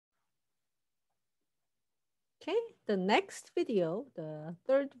Okay, the next video, the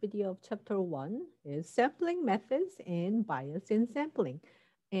third video of chapter 1 is sampling methods and bias in sampling.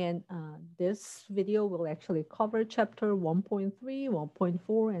 And this video will actually cover chapter 1.3,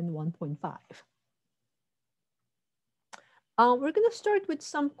 1.4, and 1.5. We're going to start with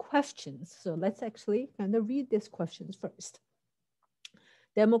some questions. So let's actually kind of read these questions first.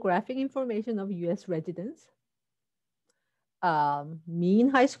 Demographic information of US residents. Mean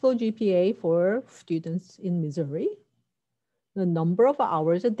high school GPA for students in Missouri. The number of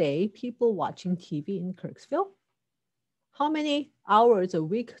hours a day people watching TV in Kirksville. How many hours a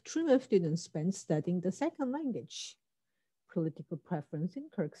week Truman students spend studying the second language? Political preference in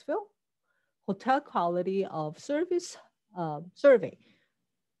Kirksville. Hotel quality of service survey.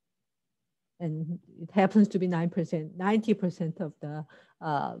 And it happens to be 9%, 90% of the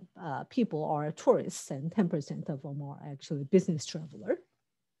people are tourists and 10% of them are actually business traveler.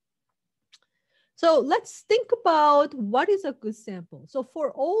 So let's think about what is a good sample. So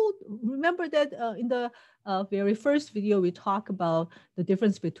for all, remember that in the very first video, we talk about the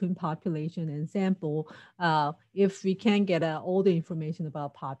difference between population and sample. If we can get all the information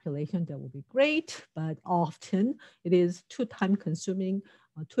about population, that would be great, but often it is too time consuming,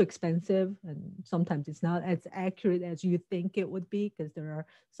 too expensive, and sometimes it's not as accurate as you think it would be because there are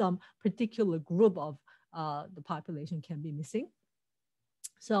some particular group of the population can be missing.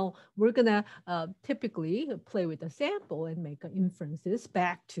 So we're gonna typically play with a sample and make inferences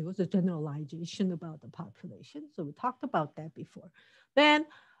back to the generalization about the population. So we talked about that before. Then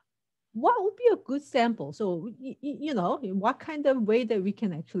what would be a good sample? So, you know, what kind of way that we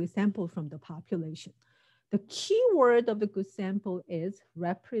can actually sample from the population? The key word of the good sample is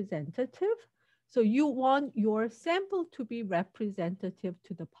representative. So you want your sample to be representative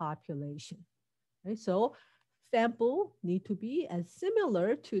to the population. Right? So sample need to be as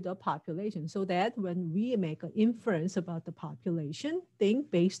similar to the population so that when we make an inference about the population thing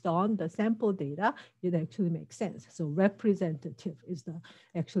based on the sample data, it actually makes sense. So representative is the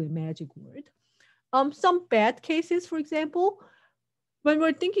actually magic word. Some bad cases, for example, when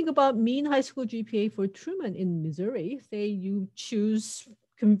we're thinking about mean high school GPA for Truman in Missouri, say you choose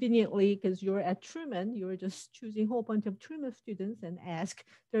conveniently because you're at Truman, you're just choosing a whole bunch of Truman students and ask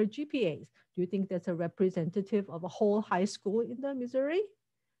their GPAs. Do you think that's a representative of a whole high school in the Missouri?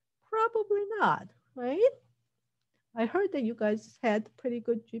 Probably not, right? I heard that you guys had pretty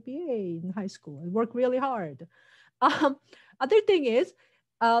good GPA in high school and worked really hard. Um, Other thing is,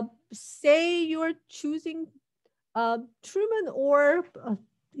 say you're choosing Truman or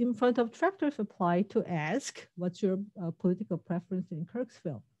in front of Tractor Supply to ask, what's your political preference in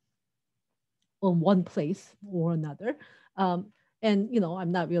Kirksville? On one place or another. And you know,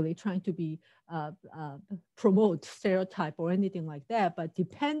 I'm not really trying to be promote stereotype or anything like that, but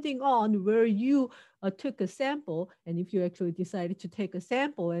depending on where you took a sample, and if you actually decided to take a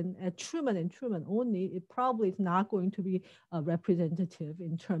sample and at Truman and Truman only, it probably is not going to be representative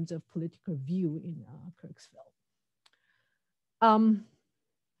in terms of political view in Kirksville.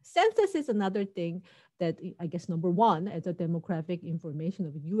 Census is another thing that I guess number one as a demographic information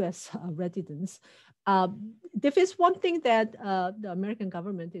of U.S. Residents. This is one thing that the American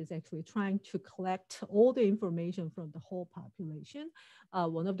government is actually trying to collect all the information from the whole population.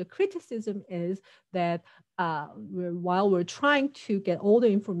 One of the criticism is that while we're trying to get all the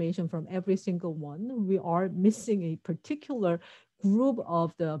information from every single one, we are missing a particular group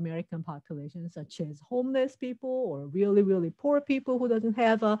of the American population, such as homeless people or really, really poor people who doesn't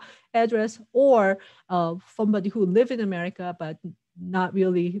have a address, or somebody who live in America but not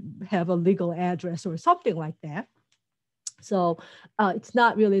really have a legal address or something like that. So it's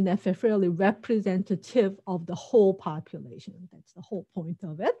not really necessarily representative of the whole population. That's the whole point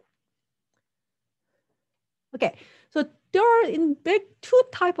of it. Okay, so there are in big two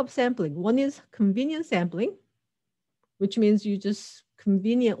type of sampling. One is convenience sampling, which means you just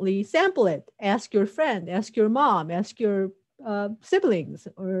conveniently sample it. Ask your friend, ask your mom, ask your siblings,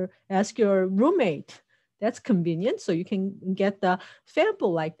 or ask your roommate. That's convenient. So you can get the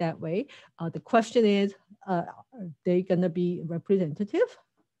sample like that way. The question is, are they going to be representative?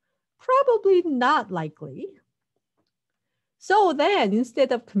 Probably not likely. So then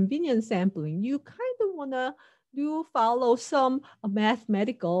instead of convenience sampling, you kind of want to follow some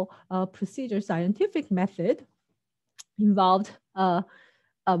mathematical procedure, scientific method involved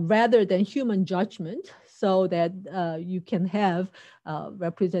rather than human judgment, so that you can have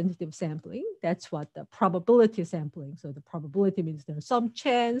representative sampling. That's what the probability sampling. So the probability means there's some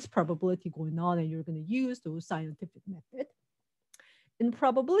chance probability going on, and you're going to use those scientific method. In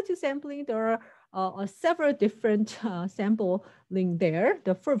probability sampling, there several different sampling there.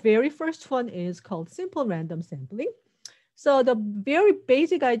 The very first one is called simple random sampling. So the very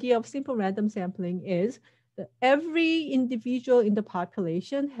basic idea of simple random sampling is that every individual in the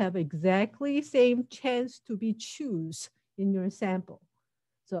population have exactly same chance to be choose in your sample.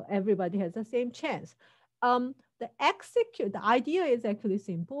 So everybody has the same chance. The idea is actually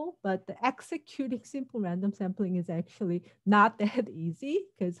simple, but the executing simple random sampling is actually not that easy,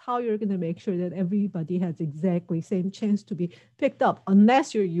 because how you're going to make sure that everybody has exactly same chance to be picked up,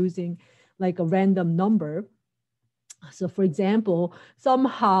 unless you're using like a random number. So for example,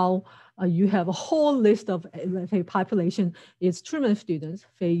 somehow you have a whole list of, let's say, population is Truman students.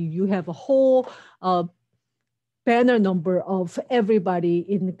 Say you have a whole banner number of everybody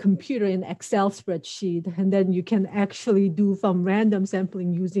in the computer in Excel spreadsheet, and then you can actually do some random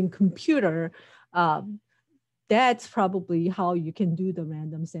sampling using computer. That's probably how you can do the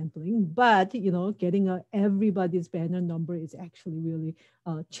random sampling. But getting everybody's banner number is actually really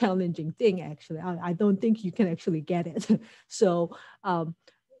a challenging thing. Actually, I don't think you can actually get it. So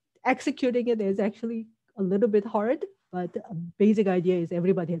executing it is actually a little bit hard. But the basic idea is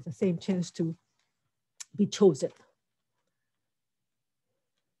everybody has the same chance to be chosen.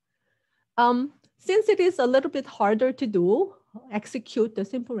 Since it is a little bit harder to do, execute the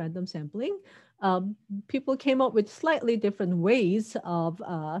simple random sampling, people came up with slightly different ways of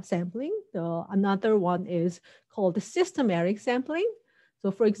sampling. Another one is called the systematic sampling. So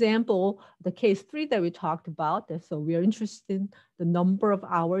for example, the case 3 that we talked about, so we are interested in the number of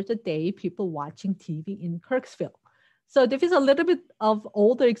hours a day people watching TV in Kirksville. So this is a little bit of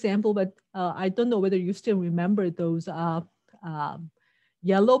older example, but I don't know whether you still remember those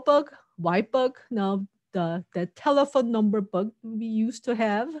yellow bug, white bug, now the telephone number bug we used to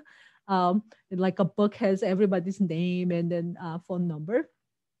have. Like a book has everybody's name and then phone number.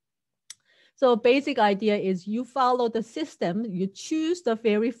 So basic idea is you follow the system, you choose the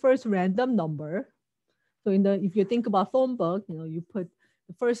very first random number. So if you think about phone book, you put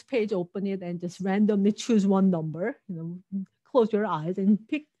the first page, open it, and just randomly choose one number. Close your eyes and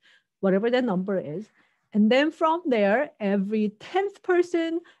pick whatever that number is. And then from there, every 10th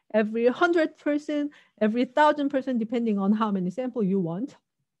person, every 100th person, every 1,000 person, depending on how many samples you want,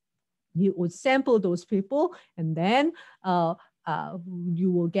 you would sample those people, and then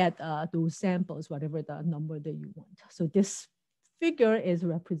you will get those samples, whatever the number that you want. So this figure is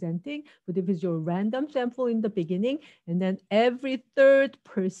representing, but if it's your random sample in the beginning, and then every third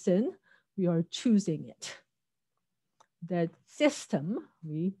person, we are choosing it. That system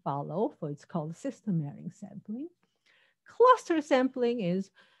we follow, so it's called systematic sampling. Cluster sampling is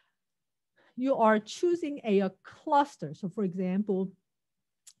you are choosing a cluster. So for example,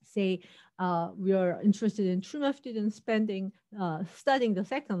 say we are interested in Truman students studying the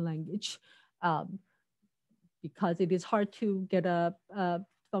second language, because it is hard to get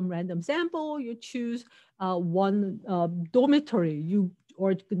some random sample. You choose one dormitory. You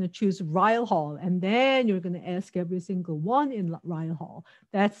are going to choose Ryle Hall, and then you're going to ask every single one in Ryle Hall.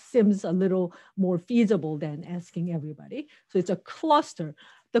 That seems a little more feasible than asking everybody. So it's a cluster.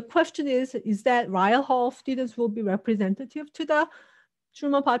 The question is that Ryle Hall students will be representative to the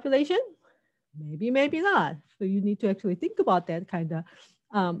Truman population? Maybe, maybe not. So you need to actually think about that kind of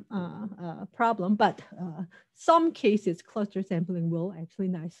problem. But some cases, cluster sampling will actually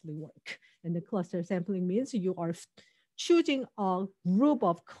nicely work. And the cluster sampling means you are choosing a group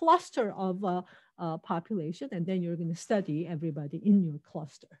of cluster of population, and then you're going to study everybody in your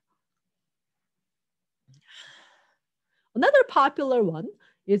cluster. Another popular one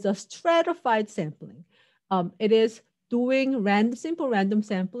is a stratified sampling. It is doing simple random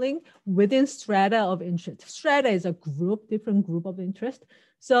sampling within strata of interest. Strata is a different group of interest.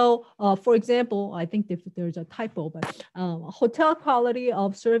 So for example, I think there's a typo, but hotel quality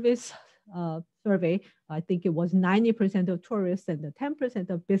of service survey, I think it was 90% of tourists and the 10%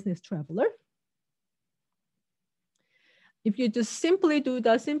 of business traveler. If you just simply do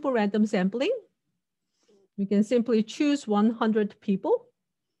the simple random sampling, you can simply choose 100 people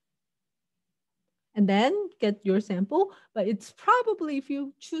and then get your sample. But it's probably, if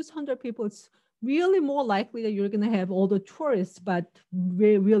you choose 100 people, it's really more likely that you're going to have all the tourists, but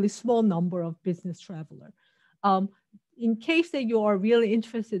really small number of business traveler. In case that you are really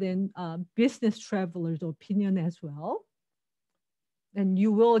interested in business travelers' opinion as well, and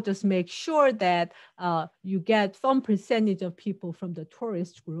you will just make sure that you get some percentage of people from the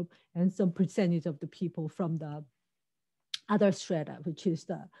tourist group and some percentage of the people from the other strata, which is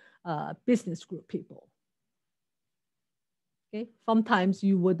the business group people. Okay, sometimes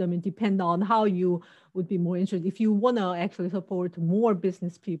you would, depend on how you would be more interested. If you want to actually support more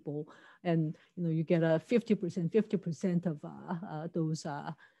business people, and you get a 50% of those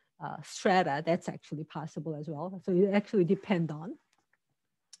strata, that's actually possible as well. So it actually depend on.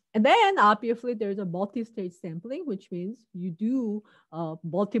 And then obviously there's a multi-stage sampling, which means you do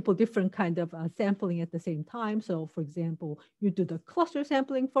multiple different kind of sampling at the same time. So for example, you do the cluster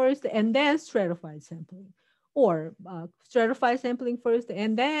sampling first and then stratified sampling, or stratified sampling first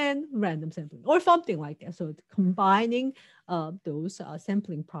and then random sampling, or something like that. So combining those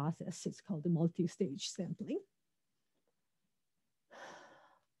sampling process is called the multi-stage sampling.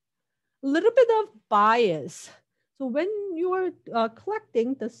 A little bit of bias. So when you are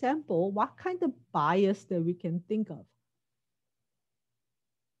collecting the sample, what kind of bias that we can think of?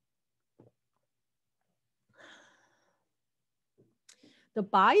 The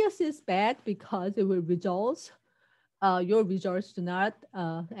bias is bad because it will results, your results do not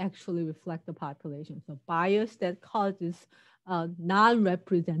actually reflect the population. So bias that causes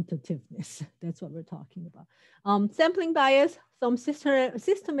non-representativeness. That's what we're talking about. Sampling bias, some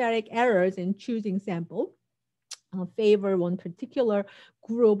systematic errors in choosing sample. Favor one particular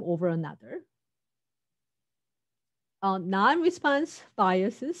group over another. Non-response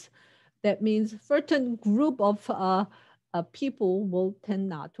biases, that means certain group of people will tend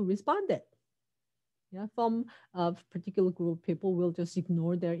not to respond it. Yeah, from a particular group of people will just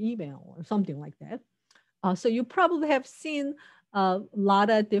ignore their email or something like that. So you probably have seen a lot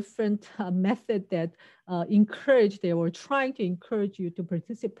of different methods that they were trying to encourage you to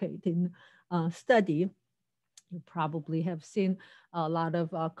participate in study. You probably have seen a lot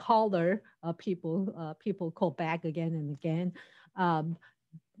of caller people call back again and again.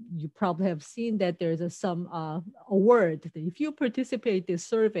 You probably have seen that there's some award that if you participate in this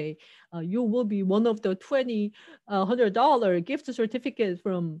survey, you will be one of the $2,100 gift certificate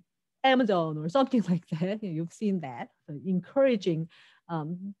from Amazon or something like that. You've seen that. So encouraging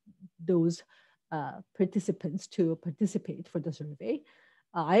those participants to participate for the survey.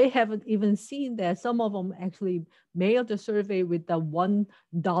 I haven't even seen that some of them actually mailed the survey with a $1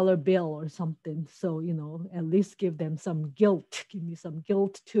 bill or something. So, at least give them some guilt, give me some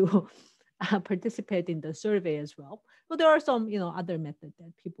guilt to participate in the survey as well. But there are some, other methods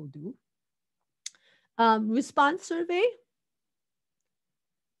that people do. Response survey.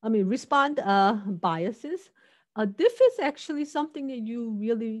 Respond biases. This is actually something that you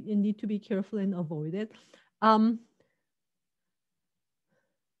really need to be careful and avoid it.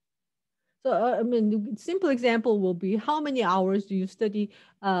 So, the simple example will be how many hours do you study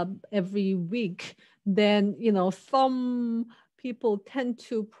every week? Then, some people tend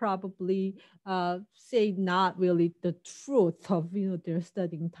to probably say not really the truth of, their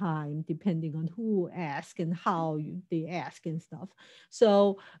studying time, depending on who asks and how they ask and stuff.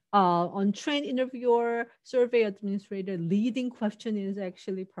 So on trained interviewer, survey administrator, leading question is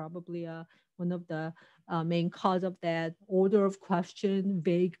actually probably one of the main cause of that. Order of question,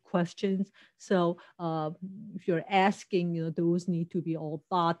 vague questions. So if you're asking, those need to be all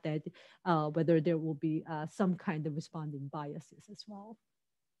thought that whether there will be some kind of responding biases as well.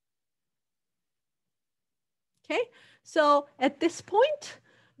 Okay, so at this point,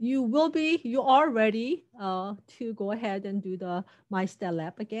 you are ready to go ahead and do the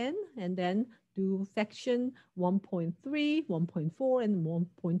MyStelab again, and then do section 1.3, 1.4, and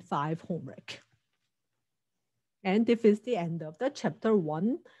 1.5 homework. And this is the end of the chapter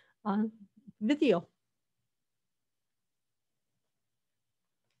 1 video.